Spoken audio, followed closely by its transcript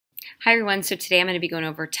Hi everyone, so today I'm going to be going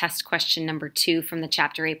over test question number 2 from the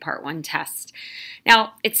Chapter 8 Part 1 test.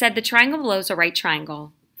 Now, it said the triangle below is a right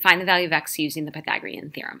triangle. Find the value of x using the Pythagorean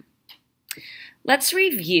theorem. Let's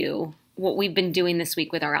review what we've been doing this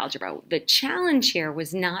week with our algebra. The challenge here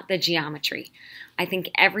was not the geometry. I think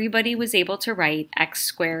everybody was able to write x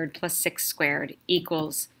squared plus 6 squared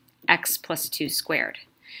equals x plus 2 squared.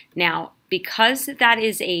 Now, because that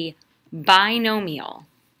is a binomial,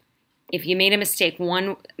 if you made a mistake,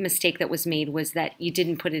 one mistake that was made was that you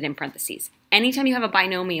didn't put it in parentheses. Anytime you have a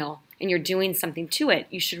binomial and you're doing something to it,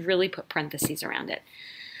 you should really put parentheses around it.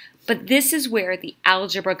 But this is where the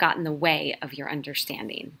algebra got in the way of your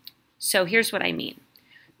understanding. So here's what I mean.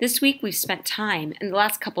 This week we've spent time, in the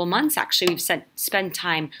last couple of months actually, we've spent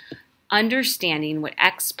time understanding what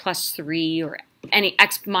x plus 3 or any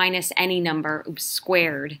x minus any number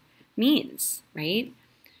squared means, right?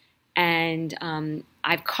 And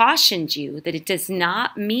I've cautioned you that it does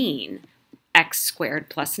not mean x squared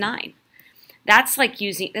plus 9. That's like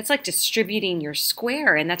distributing your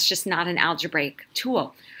square, and that's just not an algebraic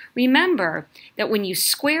tool. Remember that when you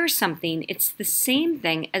square something, it's the same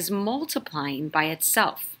thing as multiplying by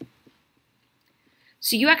itself.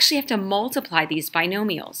 So you actually have to multiply these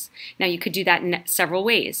binomials. Now you could do that in several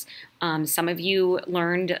ways. Some of you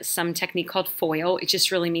learned some technique called FOIL. It just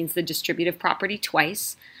really means the distributive property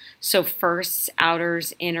twice. So firsts,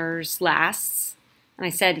 outers, inners, lasts. And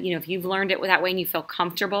I said, if you've learned it that way and you feel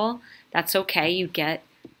comfortable, that's okay. You get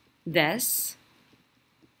this.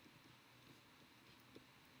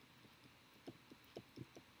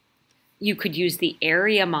 You could use the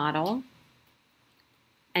area model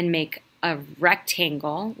and make a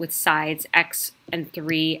rectangle with sides x and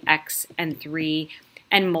 3,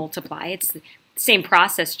 and multiply. It's the same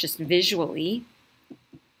process, just visually.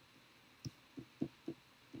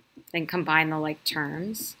 Then combine the like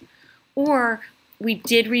terms. Or we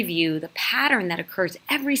did review the pattern that occurs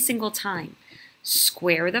every single time.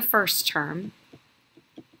 Square the first term,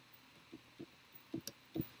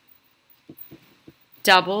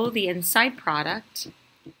 double the inside product,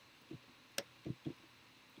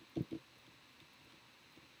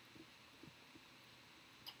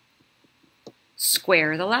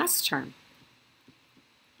 square the last term.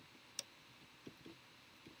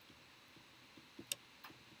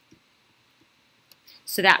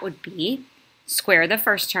 So that would be, square the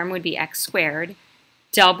first term would be x squared,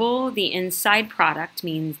 double the inside product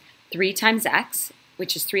means 3 times x,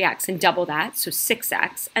 which is 3x, and double that, so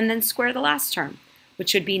 6x, and then square the last term,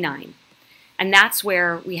 which would be 9. And that's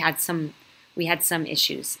where we had some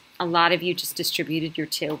issues. A lot of you just distributed your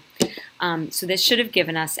 2. So this should have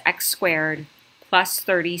given us x squared plus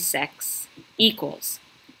 36 equals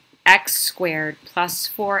x squared plus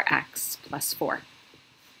 4x plus 4.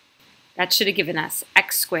 That should have given us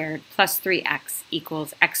x squared plus 3x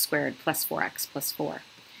equals x squared plus 4x plus 4.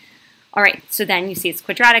 All right, so then you see it's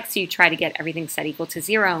quadratic, so you try to get everything set equal to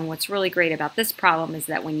 0. And what's really great about this problem is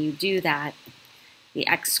that when you do that, the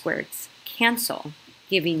x squareds cancel,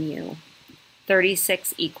 giving you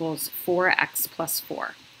 36 equals 4x plus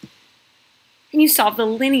 4. And you solve the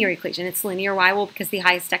linear equation. It's linear. Why? Well, because the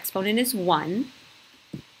highest exponent is 1.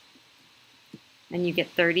 And you get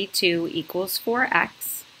 32 equals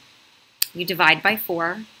 4x. You divide by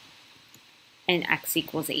 4, and x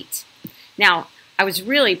equals 8. Now, I was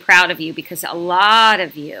really proud of you because a lot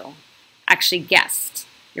of you actually guessed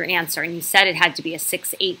your answer, and you said it had to be a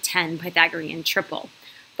 6, 8, 10 Pythagorean triple.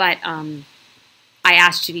 But I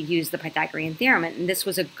asked you to use the Pythagorean theorem, and this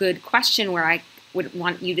was a good question where I would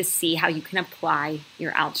want you to see how you can apply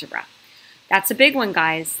your algebra. That's a big one,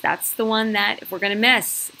 guys. That's the one that if we're going to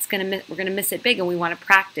miss, we're going to miss it big, and we want to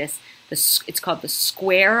practice. It's called the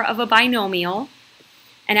square of a binomial.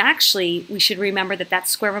 And actually, we should remember that that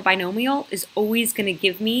square of a binomial is always going to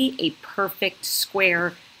give me a perfect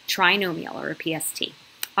square trinomial, or a PST.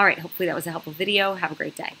 All right, hopefully that was a helpful video. Have a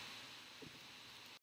great day.